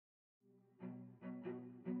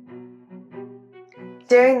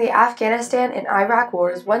During the Afghanistan and Iraq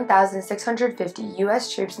wars, 1,650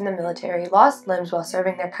 U.S. troops in the military lost limbs while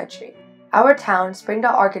serving their country. Our town,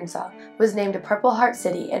 Springdale, Arkansas, was named a Purple Heart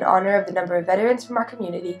City in honor of the number of veterans from our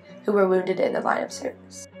community who were wounded in the line of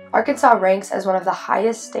service. Arkansas ranks as one of the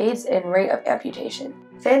highest states in rate of amputation.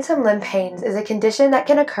 Phantom limb pains is a condition that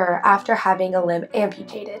can occur after having a limb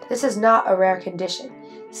amputated. This is not a rare condition.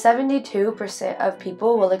 72% of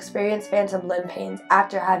people will experience phantom limb pains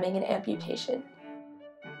after having an amputation.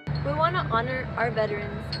 We want to honor our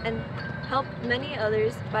veterans and help many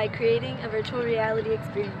others by creating a virtual reality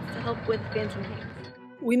experience to help with phantom pains.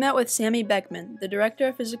 We met with Sammy Beckman, the Director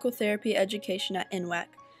of Physical Therapy Education at NWAC.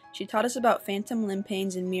 She taught us about phantom limb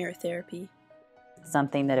pains and mirror therapy.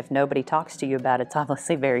 Something that if nobody talks to you about, it's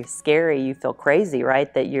obviously very scary. You feel crazy,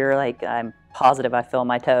 right? That you're like, I'm positive I feel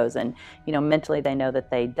my toes, and mentally they know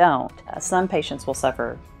that they don't. Some patients will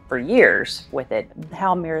suffer for years with it.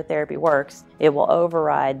 How mirror therapy works, it will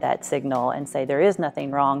override that signal and say there is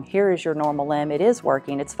nothing wrong, here is your normal limb, it is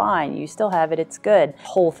working, it's fine, you still have it, it's good. The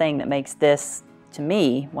whole thing that makes this, to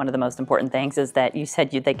me, one of the most important things is that you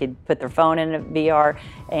said they could put their phone in a VR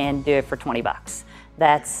and do it for 20 bucks.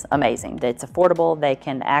 That's amazing. It's affordable, they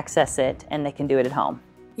can access it, and they can do it at home.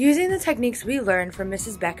 Using the techniques we learned from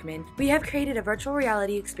Mrs. Beckman, we have created a virtual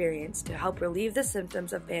reality experience to help relieve the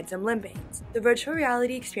symptoms of phantom limb pains. The virtual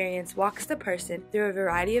reality experience walks the person through a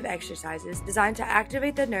variety of exercises designed to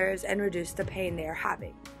activate the nerves and reduce the pain they are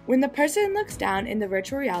having. When the person looks down in the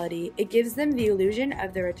virtual reality, it gives them the illusion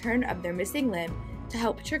of the return of their missing limb to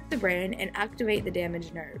help trick the brain and activate the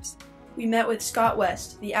damaged nerves. We met with Scott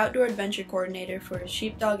West, the Outdoor Adventure Coordinator for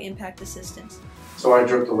Sheepdog Impact Assistance. So I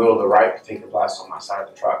jerked the wheel to the right to take the blast on my side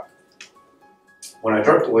of the truck. When I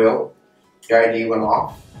jerked the wheel, the IED went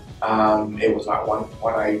off. It was not one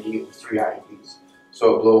IED, it was 3 IEDs.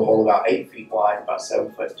 So it blew a hole about 8 feet wide, about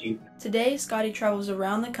 7 foot deep. Today, Scotty travels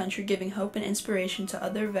around the country giving hope and inspiration to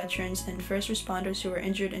other veterans and first responders who are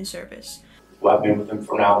injured in service. Well, I've been with them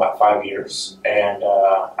for now about 5 years, and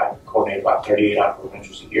I've coordinated about 38 outdoor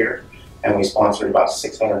adventures a year, and we sponsored about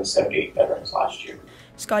 678 veterans last year.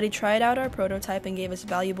 Scotty tried out our prototype and gave us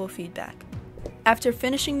valuable feedback. After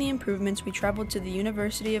finishing the improvements, we traveled to the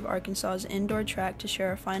University of Arkansas's indoor track to share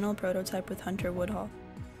our final prototype with Hunter Woodhull.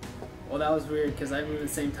 Well, that was weird because I moved the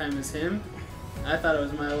same time as him. I thought it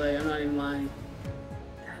was my leg, I'm not even lying.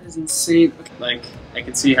 That is insane. Like, I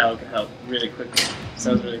could see how it could help really quickly. So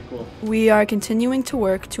that was really cool. We are continuing to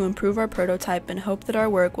work to improve our prototype and hope that our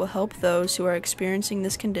work will help those who are experiencing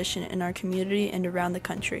this condition in our community and around the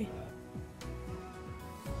country.